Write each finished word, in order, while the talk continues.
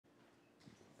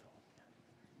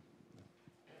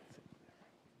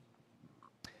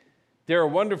There are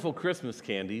wonderful Christmas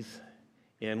candies,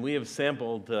 and we have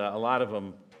sampled a lot of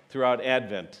them throughout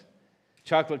Advent.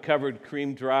 Chocolate-covered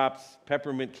cream drops,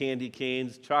 peppermint candy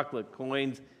canes, chocolate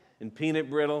coins, and peanut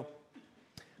brittle.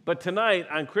 But tonight,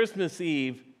 on Christmas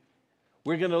Eve,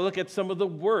 we're going to look at some of the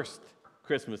worst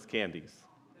Christmas candies.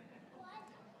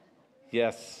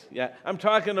 Yes, I'm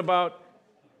talking about,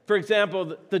 for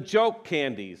example, the joke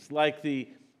candies, like the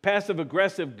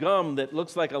passive-aggressive gum that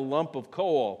looks like a lump of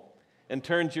coal and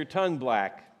turns your tongue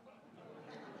black.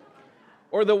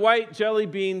 Or the white jelly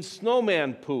bean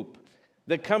snowman poop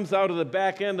that comes out of the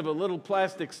back end of a little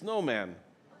plastic snowman.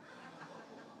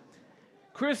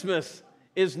 Christmas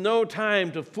is no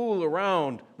time to fool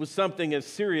around with something as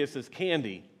serious as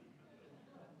candy.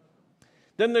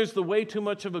 Then there's the way too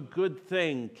much of a good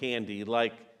thing candy,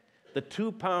 like the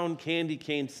 2-pound candy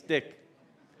cane stick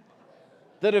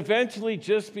that eventually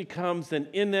just becomes an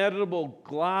inedible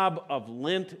glob of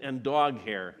lint and dog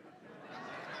hair.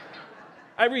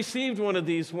 I received one of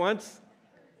these once.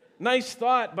 Nice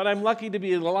thought, but I'm lucky to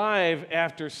be alive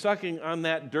after sucking on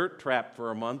that dirt trap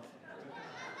for a month.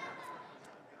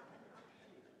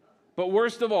 But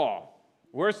worst of all,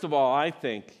 I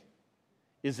think,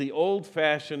 is the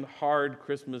old-fashioned hard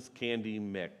Christmas candy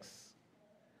mix.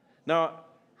 Now,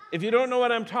 if you don't know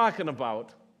what I'm talking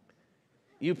about,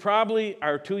 you probably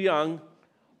are too young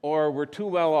or were too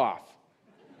well off.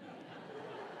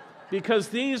 Because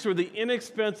these were the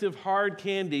inexpensive hard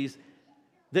candies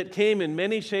that came in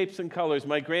many shapes and colors.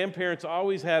 My grandparents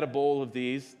always had a bowl of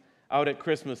these out at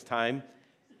Christmas time,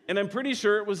 and I'm pretty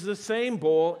sure it was the same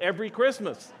bowl every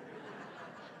Christmas.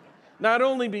 Not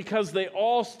only because they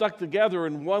all stuck together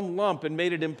in one lump and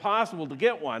made it impossible to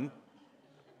get one,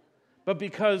 but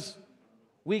because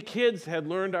we kids had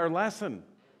learned our lesson.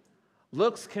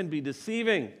 Looks can be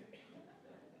deceiving.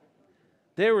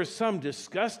 There were some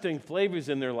disgusting flavors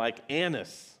in there like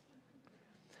anise.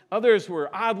 Others were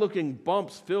odd-looking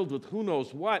bumps filled with who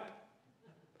knows what.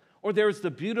 Or there was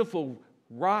the beautiful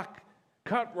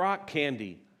cut rock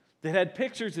candy that had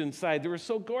pictures inside. They were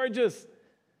so gorgeous,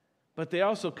 but they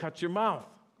also cut your mouth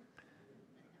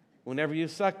whenever you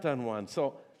sucked on one.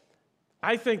 So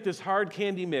I think this hard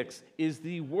candy mix is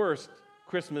the worst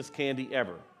Christmas candy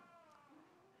ever.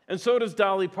 And so does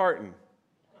Dolly Parton.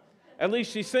 At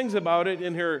least she sings about it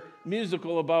in her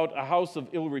musical about a house of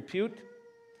ill repute,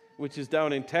 which is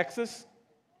down in Texas.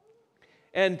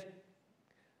 And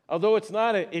although it's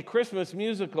not a Christmas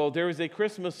musical, there is a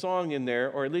Christmas song in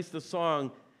there, or at least a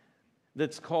song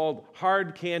that's called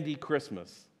Hard Candy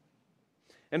Christmas.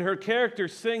 And her character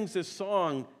sings this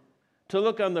song to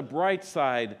look on the bright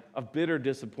side of bitter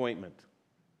disappointment.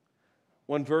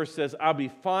 One verse says, "I'll be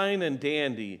fine and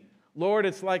dandy. Lord,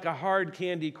 it's like a hard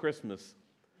candy Christmas.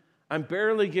 I'm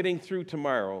barely getting through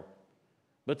tomorrow,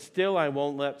 but still I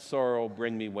won't let sorrow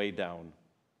bring me way down."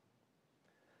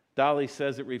 Dolly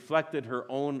says it reflected her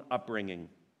own upbringing.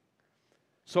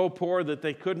 So poor that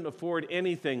they couldn't afford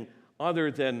anything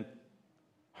other than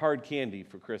hard candy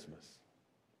for Christmas.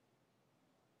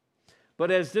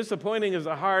 But as disappointing as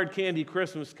a hard candy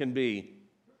Christmas can be,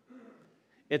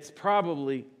 it's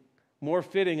probably more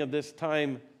fitting of this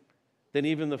time than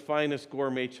even the finest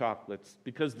gourmet chocolates,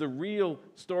 because the real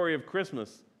story of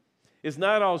Christmas is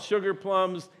not all sugar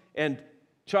plums and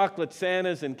chocolate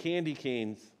Santas and candy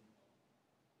canes.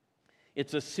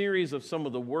 It's a series of some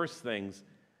of the worst things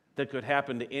that could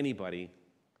happen to anybody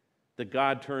that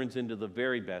God turns into the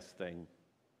very best thing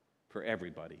for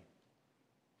everybody.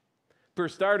 For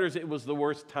starters, it was the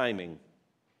worst timing.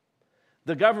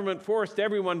 The government forced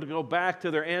everyone to go back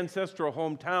to their ancestral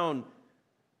hometown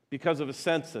because of a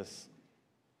census.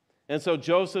 And so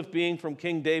Joseph, being from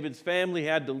King David's family,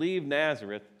 had to leave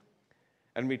Nazareth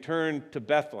and return to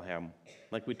Bethlehem,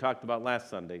 like we talked about last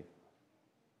Sunday.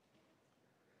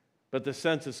 But the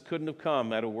census couldn't have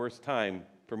come at a worse time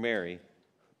for Mary.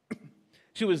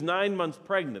 She was 9 months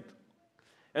pregnant,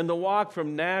 and the walk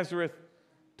from Nazareth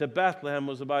to Bethlehem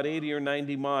was about 80 or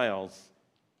 90 miles.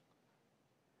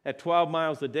 At 12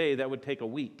 miles a day, that would take a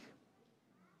week.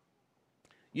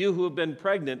 You who have been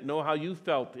pregnant know how you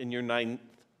felt in your 9th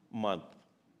month.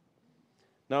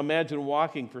 Now imagine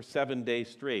walking for 7 days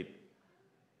straight,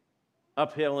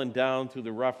 uphill and down through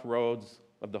the rough roads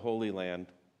of the Holy Land.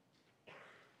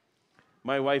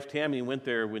 My wife Tammy went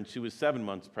there when she was 7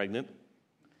 months pregnant,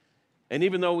 and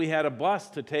even though we had a bus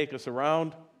to take us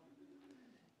around,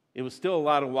 it was still a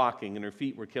lot of walking, and her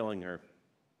feet were killing her.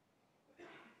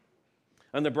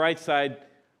 On the bright side,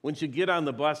 when she'd get on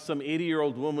the bus, some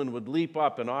 80-year-old woman would leap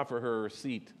up and offer her a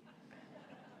seat.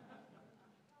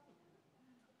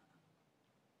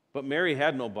 But Mary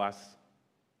had no bus.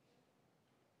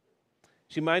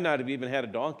 She might not have even had a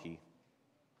donkey.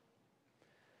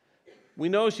 We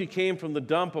know she came from the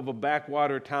dump of a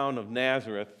backwater town of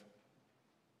Nazareth,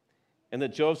 and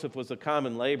that Joseph was a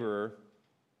common laborer.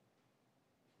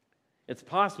 It's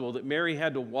possible that Mary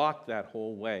had to walk that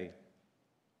whole way,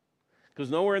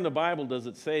 because nowhere in the Bible does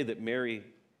it say that Mary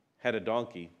had a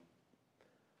donkey.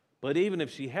 But even if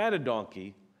she had a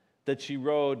donkey that she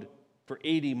rode for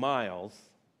 80 miles,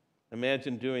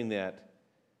 imagine doing that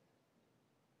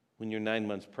when you're 9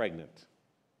 months pregnant.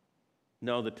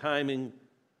 No, the timing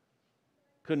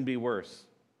couldn't be worse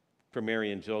for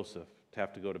Mary and Joseph to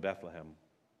have to go to Bethlehem.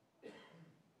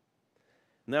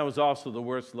 And that was also the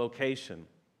worst location.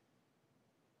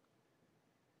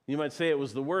 You might say it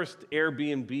was the worst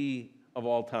Airbnb of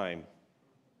all time.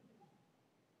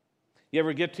 You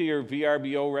ever get to your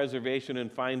VRBO reservation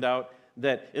and find out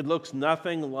that it looks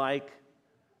nothing like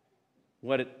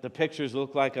what the pictures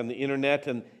look like on the internet,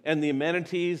 and the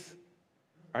amenities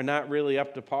are not really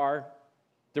up to par?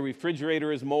 The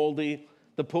refrigerator is moldy,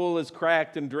 the pool is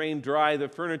cracked and drained dry, the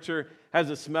furniture has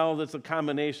a smell that's a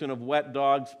combination of wet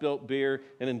dog, spilt beer,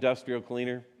 and industrial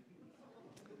cleaner.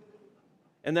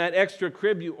 And that extra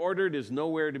crib you ordered is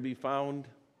nowhere to be found.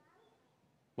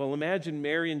 Well, imagine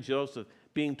Mary and Joseph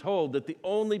being told that the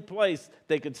only place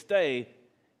they could stay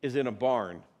is in a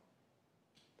barn,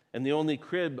 and the only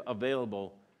crib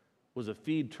available was a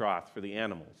feed trough for the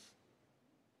animals.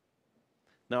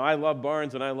 Now, I love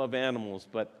barns and I love animals,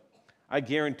 but I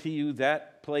guarantee you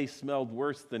that place smelled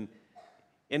worse than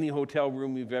any hotel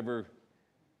room you've ever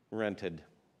rented.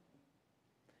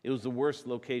 It was the worst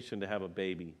location to have a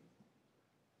baby.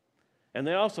 And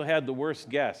they also had the worst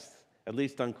guests, at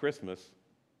least on Christmas.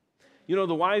 You know,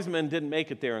 the wise men didn't make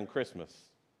it there on Christmas,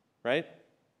 right?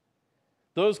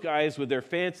 Those guys with their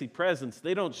fancy presents,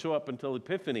 they don't show up until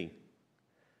Epiphany.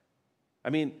 I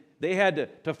mean, they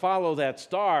had to follow that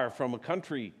star from a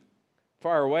country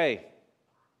far away.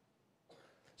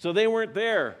 So they weren't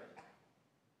there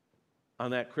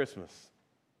on that Christmas.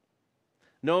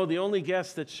 No, the only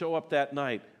guests that show up that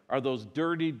night are those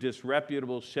dirty,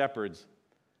 disreputable shepherds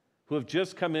who have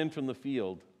just come in from the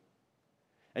field.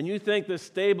 And you think the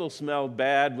stable smelled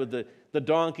bad with the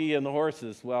donkey and the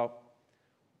horses. Well,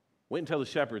 wait until the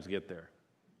shepherds get there.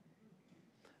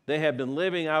 They have been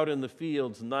living out in the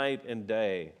fields night and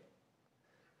day.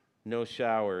 No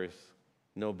showers,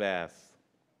 no baths.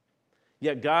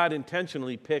 Yet God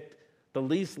intentionally picked the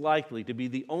least likely to be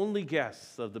the only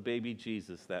guests of the baby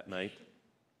Jesus that night.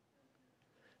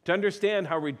 To understand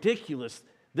how ridiculous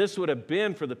this would have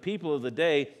been for the people of the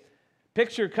day,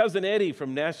 picture Cousin Eddie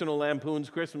from National Lampoon's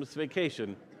Christmas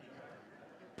Vacation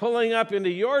pulling up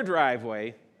into your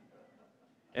driveway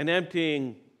and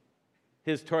emptying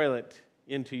his toilet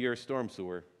into your storm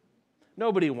sewer.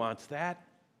 Nobody wants that.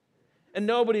 And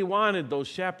nobody wanted those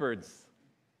shepherds.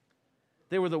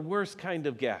 They were the worst kind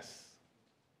of guests.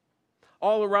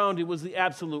 All around, it was the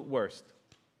absolute worst.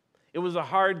 It was a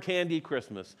hard candy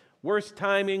Christmas. Worst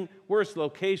timing, worst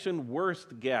location,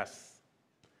 worst guests.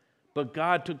 But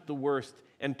God took the worst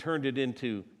and turned it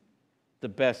into the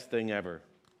best thing ever.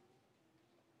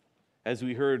 As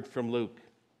we heard from Luke,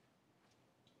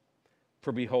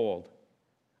 for behold,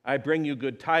 I bring you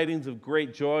good tidings of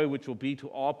great joy, which will be to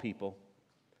all people.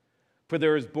 For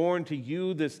there is born to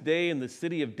you this day in the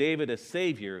city of David a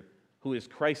Savior, who is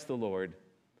Christ the Lord.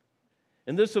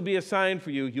 And this will be a sign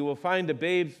for you. You will find a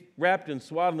babe wrapped in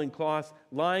swaddling cloths,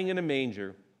 lying in a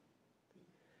manger.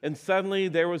 And suddenly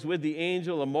there was with the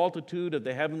angel a multitude of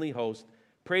the heavenly host,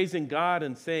 praising God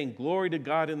and saying, Glory to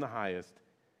God in the highest,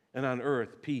 and on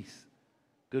earth peace,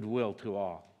 goodwill to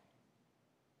all.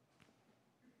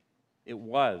 It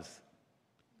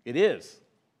is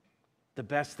the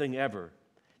best thing ever.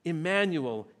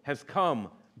 Emmanuel has come,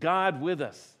 God with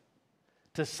us,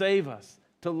 to save us,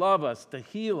 to love us, to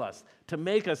heal us, to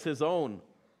make us his own.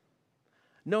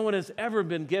 No one has ever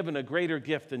been given a greater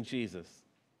gift than Jesus.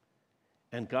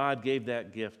 And God gave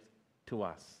that gift to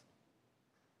us.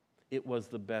 It was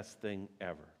the best thing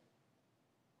ever.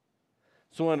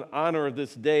 So in honor of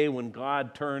this day when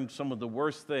God turned some of the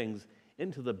worst things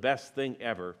into the best thing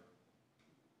ever,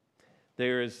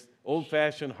 there is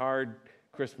old-fashioned hard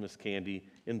Christmas candy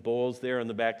in bowls there on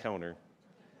the back counter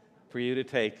for you to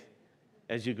take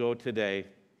as you go today.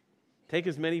 Take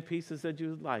as many pieces as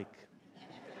you like.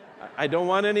 I don't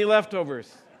want any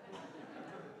leftovers.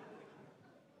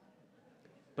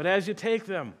 But as you take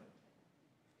them,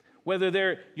 whether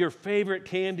they're your favorite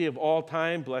candy of all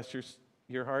time, bless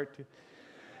your heart,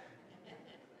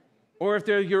 or if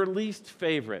they're your least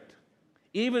favorite,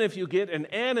 even if you get an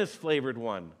anise-flavored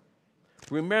one,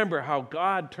 remember how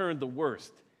God turned the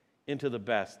worst into the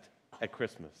best at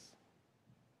Christmas.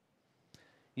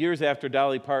 Years after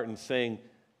Dolly Parton sang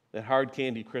that Hard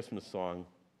Candy Christmas song,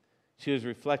 she was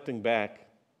reflecting back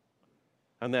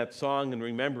on that song and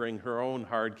remembering her own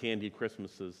hard candy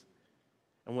Christmases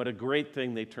and what a great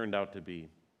thing they turned out to be.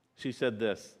 She said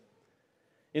this: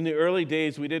 "In the early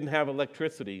days, we didn't have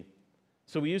electricity,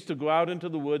 so we used to go out into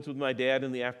the woods with my dad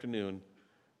in the afternoon,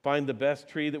 find the best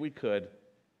tree that we could,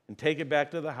 and take it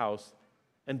back to the house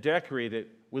and decorate it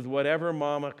with whatever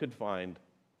Mama could find,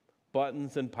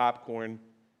 buttons and popcorn,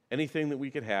 anything that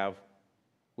we could have,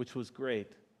 which was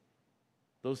great.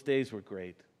 Those days were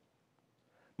great.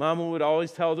 Mama would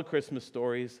always tell the Christmas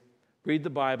stories, read the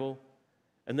Bible,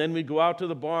 and then we'd go out to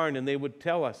the barn and they would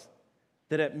tell us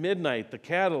that at midnight the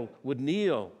cattle would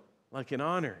kneel like an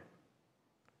honor.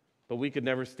 But we could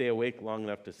never stay awake long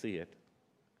enough to see it.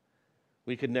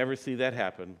 We could never see that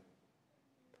happen.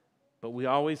 But we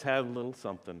always had a little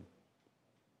something,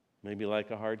 maybe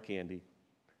like a hard candy.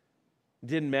 It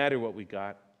didn't matter what we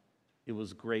got. It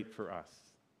was great for us.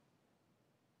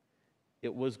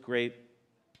 It was great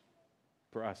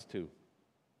for us too.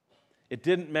 It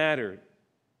didn't matter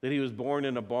that he was born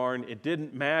in a barn. It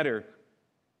didn't matter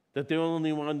that the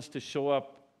only ones to show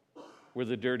up were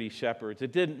the dirty shepherds.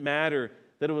 It didn't matter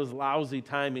that it was lousy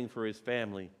timing for his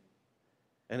family.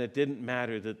 And it didn't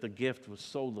matter that the gift was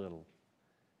so little,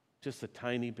 just a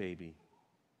tiny baby,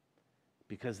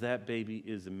 because that baby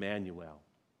is Emmanuel,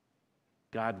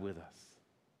 God with us.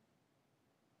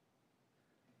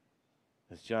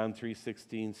 As John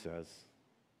 3:16 says,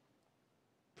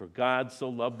 "For God so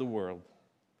loved the world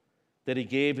that he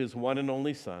gave his one and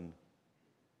only Son,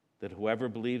 that whoever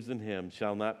believes in him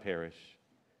shall not perish,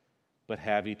 but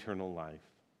have eternal life."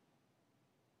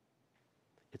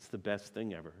 It's the best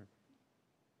thing ever.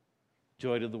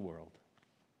 Joy to the world.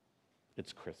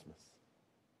 It's Christmas.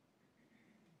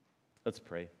 Let's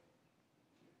pray.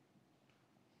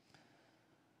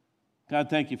 God,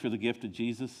 thank you for the gift of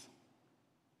Jesus.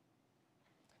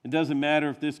 It doesn't matter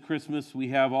if this Christmas we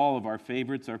have all of our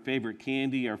favorites, our favorite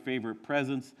candy, our favorite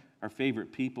presents, our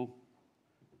favorite people,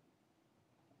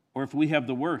 or if we have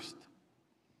the worst,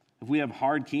 if we have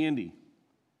hard candy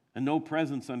and no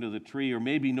presents under the tree, or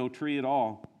maybe no tree at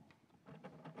all,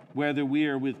 whether we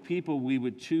are with people we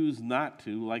would choose not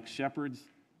to, like shepherds,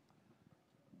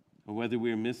 or whether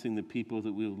we are missing the people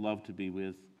that we would love to be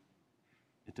with,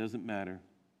 it doesn't matter.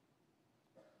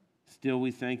 Still,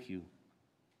 we thank you.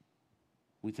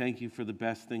 We thank you for the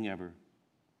best thing ever,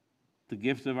 the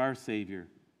gift of our Savior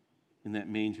in that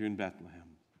manger in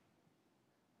Bethlehem.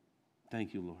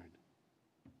 Thank you, Lord.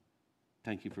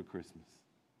 Thank you for Christmas.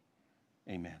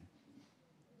 Amen.